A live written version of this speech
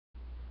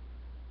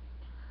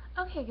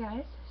Okay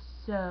guys,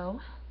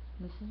 so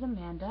this is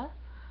Amanda.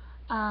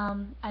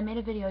 I made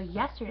a video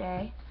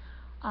yesterday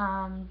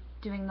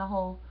doing the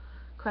whole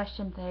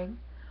question thing,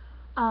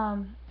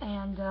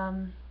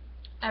 and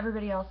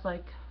everybody else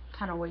like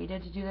kind of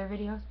waited to do their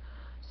videos,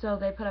 so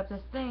they put up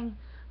this thing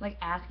like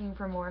asking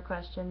for more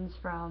questions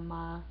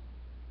from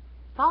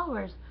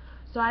followers.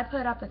 So I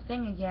put up a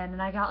thing again,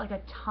 and I got like a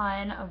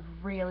ton of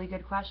really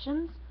good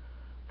questions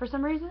for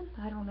some reason.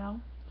 I don't know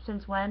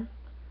since when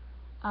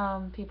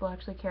people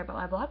actually care about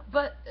my blog,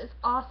 but it's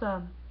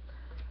awesome.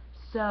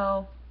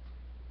 So,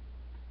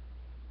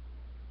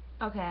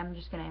 okay, I'm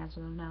just going to answer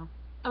them now.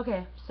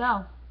 Okay,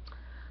 so,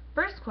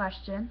 first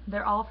question,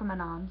 they're all from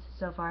Anons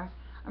so far.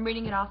 I'm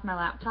reading it off my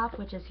laptop,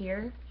 which is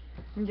here.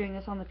 I'm doing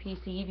this on the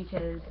PC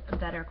because of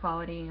better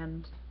quality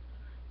and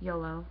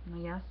YOLO, I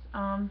guess.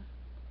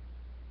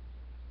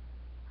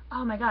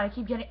 Oh my god,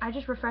 I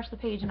just refreshed the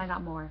page and I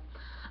got more.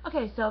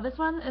 Okay, so this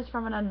one is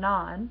from an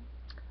Anon.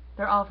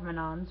 They're all from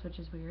Anons, which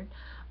is weird.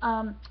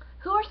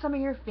 Who are some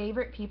of your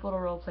favorite people to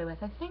roleplay with?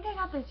 I think I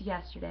got this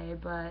yesterday,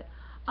 but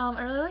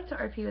I really like to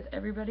RP with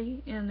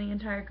everybody in the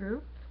entire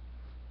group.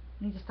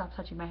 I need to stop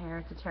touching my hair.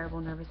 It's a terrible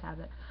nervous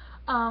habit.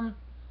 I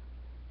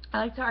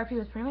like to RP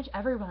with pretty much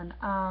everyone.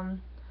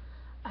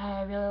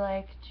 I really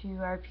like to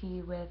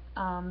RP with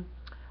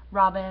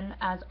Robin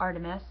as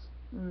Artemis,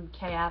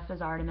 KF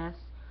as Artemis.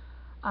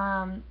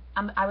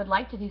 I would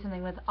like to do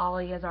something with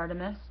Ollie as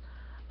Artemis.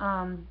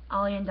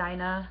 Ollie and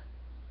Dinah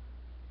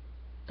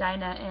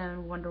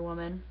and Wonder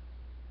Woman.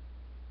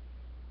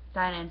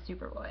 Dinah and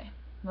Superboy.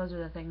 Those are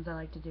the things I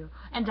like to do.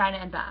 And Dinah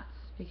and Bats,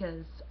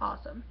 because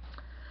awesome.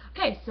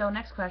 Okay, so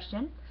next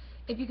question.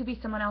 If you could be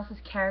someone else's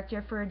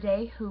character for a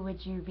day, who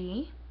would you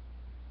be?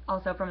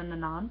 Also from an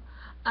Anon.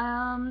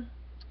 I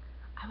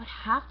would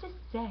have to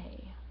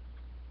say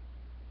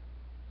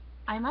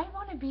I might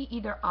want to be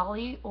either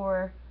Ollie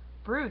or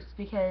Bruce,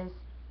 because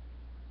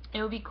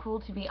it would be cool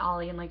to be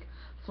Ollie and like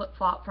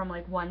flip-flop from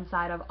like one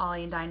side of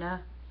Ollie and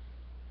Dinah.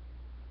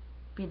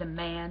 Be the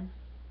man.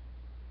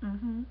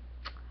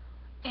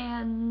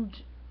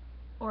 And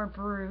or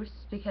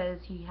Bruce, because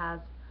he has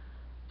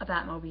a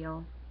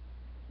Batmobile,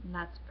 and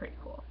that's pretty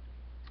cool.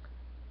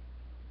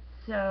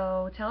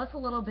 So tell us a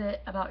little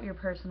bit about your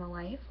personal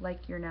life,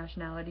 like your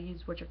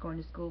nationalities, what you're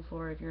going to school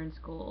for, if you're in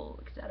school,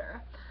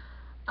 etc.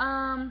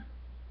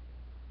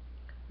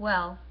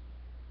 Well,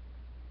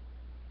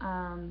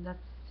 that's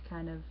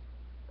kind of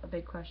a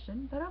big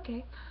question, but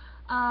okay.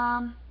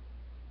 I'm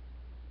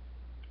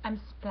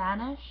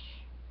Spanish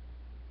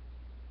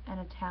and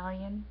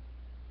Italian,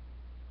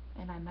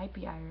 and I might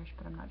be Irish,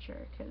 but I'm not sure,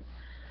 because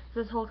it's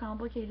this whole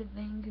complicated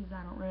thing, because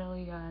I don't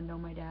really know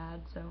my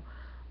dad, so,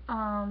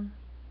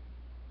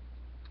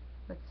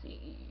 let's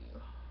see,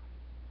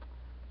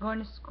 going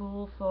to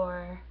school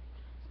for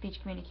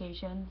speech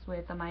communications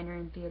with a minor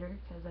in theater,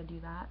 because I do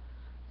that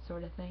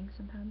sort of thing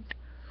sometimes.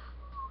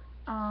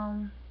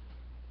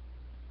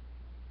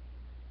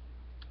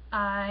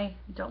 I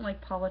don't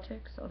like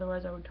politics,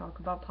 otherwise I would talk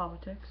about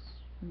politics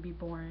and be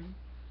boring.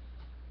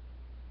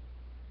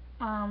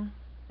 I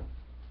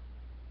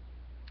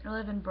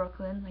live in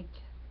Brooklyn, like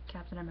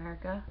Captain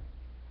America.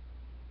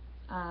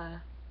 I'm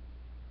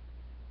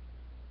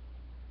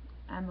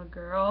a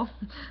girl.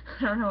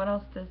 I don't know what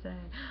else to say.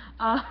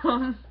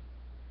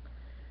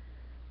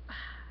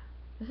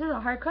 This is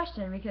a hard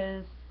question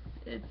because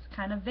it's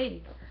kind of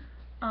vague.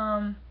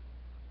 I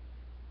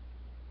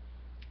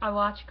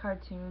watch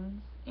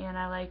cartoons and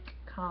I like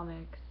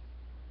comics.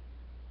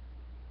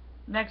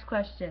 Next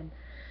question.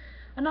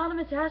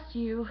 Anonymous asked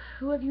you,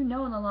 who have you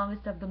known the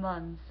longest of the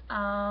Muns?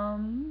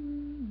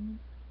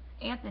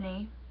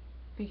 Anthony,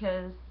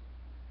 because,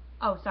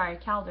 oh sorry,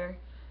 Calder,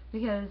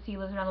 because he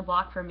lives around the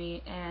block from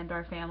me and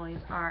our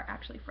families are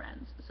actually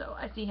friends. So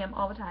I see him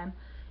all the time,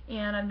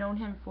 and I've known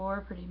him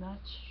for pretty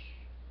much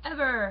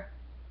ever.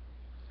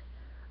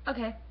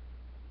 Okay,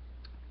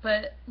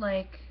 but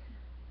like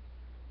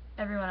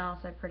everyone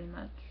else I pretty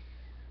much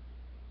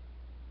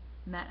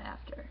met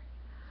after.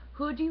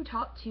 Who do you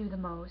talk to the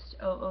most,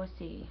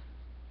 OOC?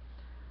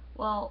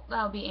 Well,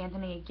 that'll be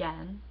Anthony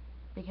again,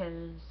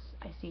 because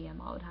I see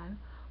him all the time.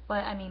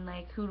 But I mean,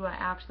 like, who do I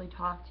actually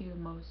talk to the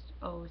most,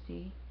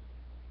 OOC?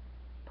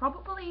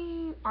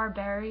 Probably our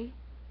Barry,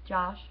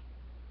 Josh.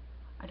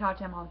 I talk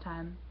to him all the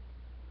time.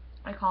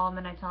 I call him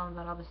and I tell him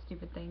about all the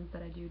stupid things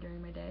that I do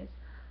during my days.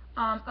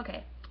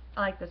 Okay, I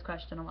like this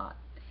question a lot.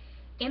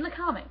 In the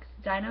comics,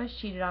 Dino is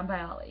cheated on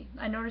by Ollie.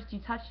 I noticed you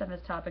touched on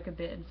this topic a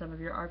bit in some of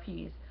your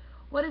RPs.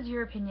 What is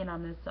your opinion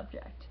on this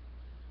subject?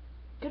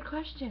 Good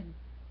question.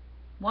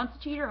 Once a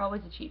cheater,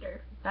 always a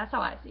cheater. That's how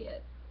I see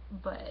it.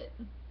 But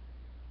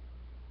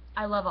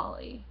I love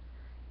Ollie.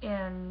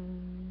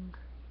 And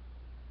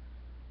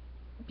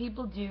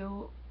people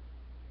do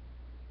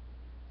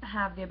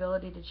have the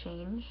ability to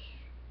change.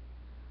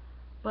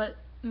 But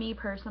me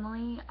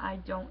personally, I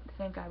don't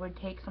think I would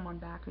take someone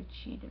back who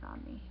cheated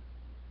on me.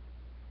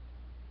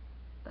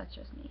 That's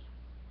just me.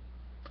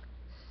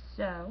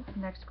 So,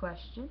 next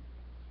question.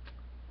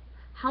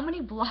 How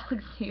many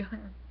blogs do you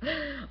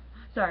have?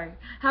 Sorry.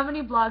 How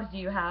many blogs do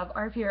you have,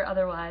 RP or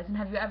otherwise, and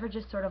have you ever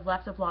just sort of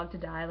left a blog to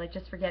die, like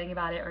just forgetting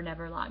about it or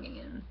never logging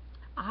in?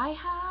 I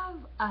have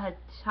a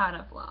ton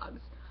of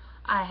vlogs.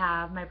 I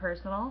have my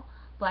personal,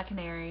 Black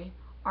Canary,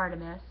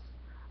 Artemis.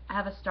 I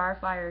have a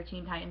Starfire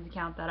Teen Titans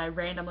account that I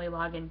randomly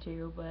log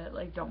into, but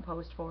like don't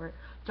post for.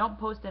 Don't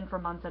post in for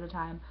months at a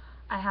time.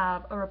 I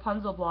have a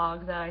Rapunzel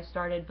blog that I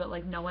started, but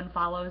like no one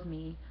follows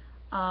me.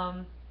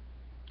 I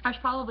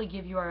should probably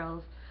give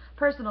URLs.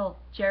 Personal,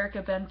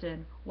 Jerica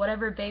Benton.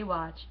 Whatever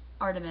Baywatch,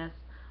 Artemis.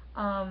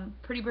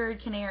 Pretty Bird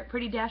Canary,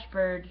 Pretty Dash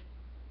Bird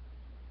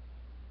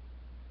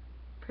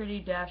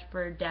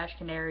Dash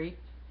Canary.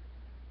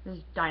 This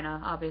is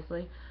Dinah,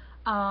 obviously.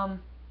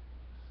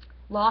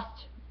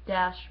 Lost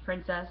Dash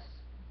Princess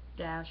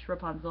Dash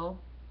Rapunzel.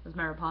 This is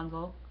my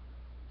Rapunzel.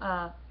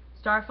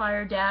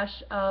 Starfire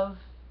Dash of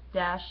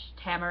Dash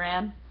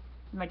Tamaran.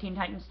 My Teen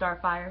Titans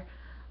Starfire.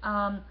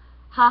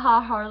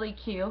 Haha Harley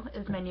Q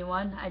is my new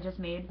one I just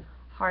made.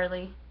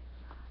 Harley.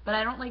 But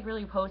I don't like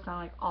really post on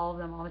like all of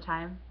them all the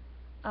time.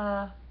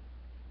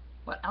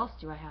 What else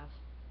do I have?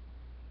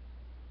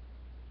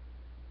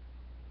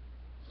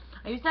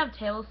 I used to have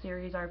Tales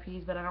series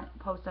RPs, but I don't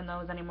post on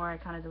those anymore. I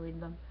kind of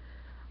deleted them.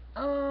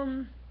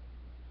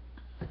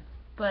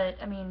 But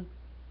I mean,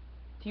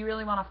 if you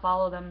really want to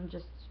follow them,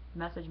 just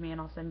message me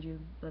and I'll send you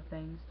the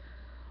things.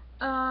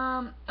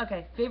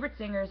 Okay, favorite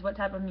singers. What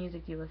type of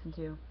music do you listen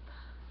to?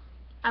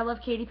 I love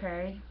Katy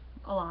Perry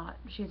a lot.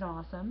 She's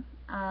awesome.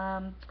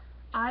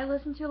 I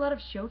listen to a lot of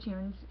show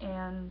tunes,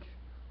 and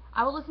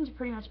I will listen to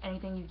pretty much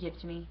anything you give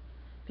to me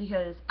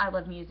because I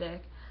love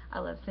music. I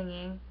love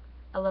singing.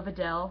 I love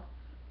Adele.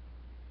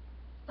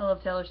 I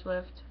love Taylor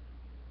Swift.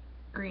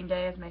 Green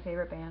Day is my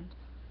favorite band.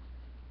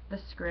 The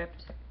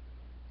Script.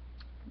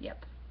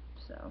 Yep.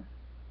 So.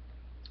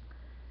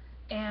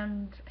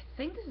 And I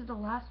think this is the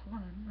last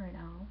one right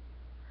now.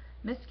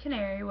 Miss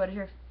Canary, what are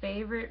your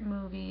favorite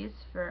movies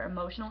for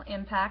emotional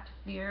impact,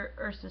 fear,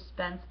 or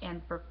suspense,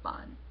 and for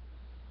fun?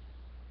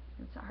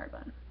 It's a hard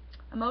one.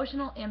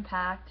 Emotional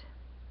impact.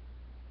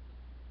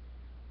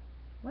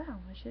 Wow,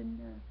 I shouldn't.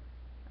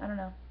 I don't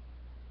know.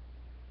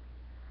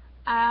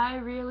 I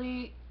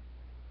really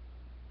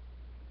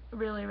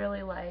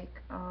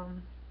like.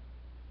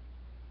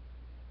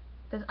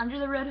 Does Under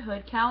the Red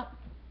Hood count?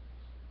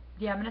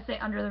 Yeah, I'm gonna say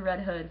Under the Red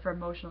Hood for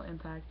emotional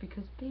impact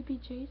because baby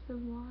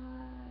Jason, why?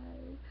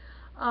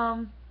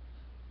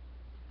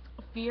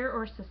 Fear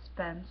or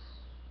suspense?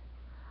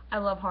 I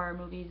love horror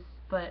movies,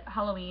 but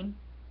Halloween,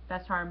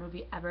 best horror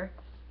movie ever.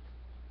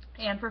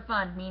 And for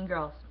fun, Mean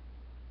Girls.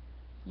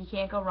 You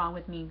can't go wrong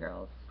with Mean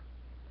Girls.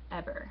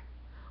 Ever.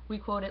 We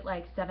quote it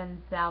like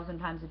 7,000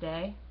 times a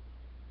day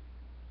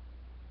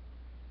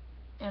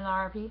in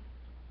RP.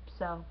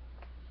 So,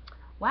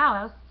 wow,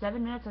 that was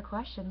 7 minutes of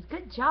questions.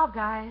 Good job,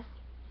 guys.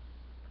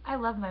 I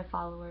love my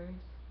followers.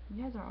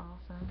 You guys are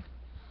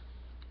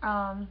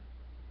awesome.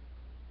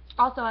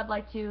 Also, I'd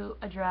like to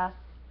address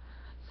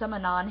some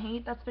Anon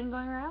hate that's been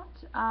going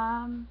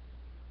around.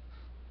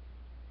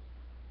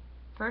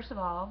 First of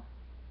all,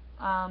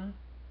 I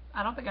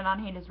don't think Anon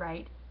hate is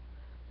right.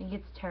 I think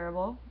it's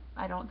terrible.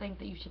 I don't think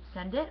that you should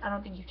send it. I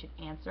don't think you should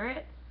answer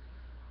it.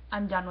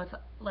 I'm done with,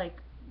 like,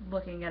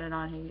 looking at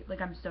Anon hate. Like,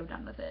 I'm so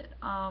done with it.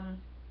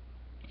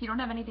 If you don't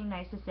have anything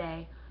nice to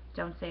say,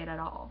 don't say it at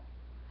all.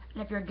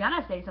 And if you're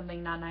gonna say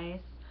something not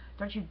nice,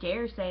 don't you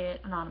dare say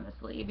it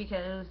anonymously,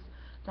 because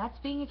that's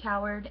being a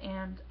coward,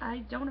 and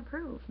I don't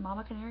approve.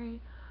 Mama Canary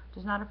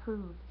does not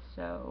approve,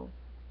 so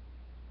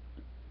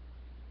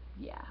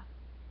yeah.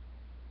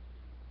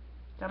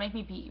 Don't make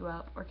me beat you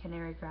up or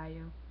canary cry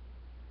you.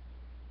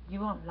 You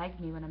won't like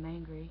me when I'm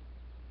angry.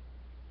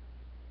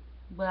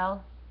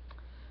 Well,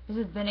 this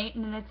has been 8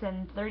 minutes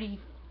and 30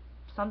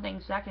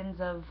 something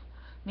seconds of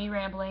me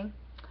rambling.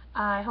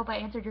 I hope I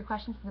answered your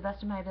questions to the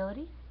best of my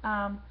ability.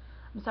 I'm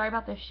sorry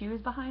about the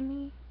shoes behind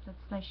me.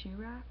 That's my shoe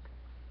rack.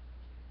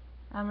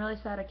 I'm really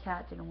sad a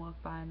cat didn't walk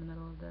by in the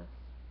middle of this.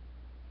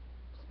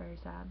 It's very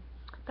sad.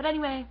 But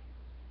anyway,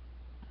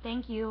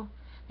 thank you.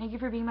 Thank you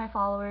for being my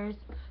followers.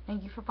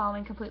 Thank you for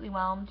following Completely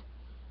Whelmed.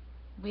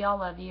 We all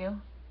love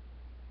you.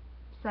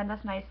 Send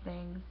us nice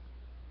things.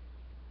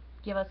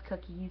 Give us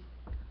cookies.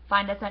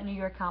 Find us at New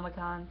York Comic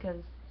Con,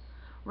 because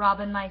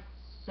Robin,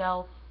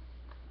 myself,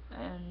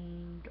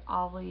 and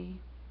Ollie,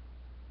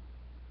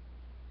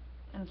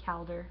 and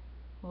Calder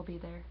will be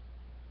there.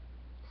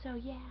 So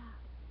yeah.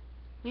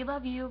 We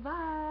love you.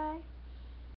 Bye.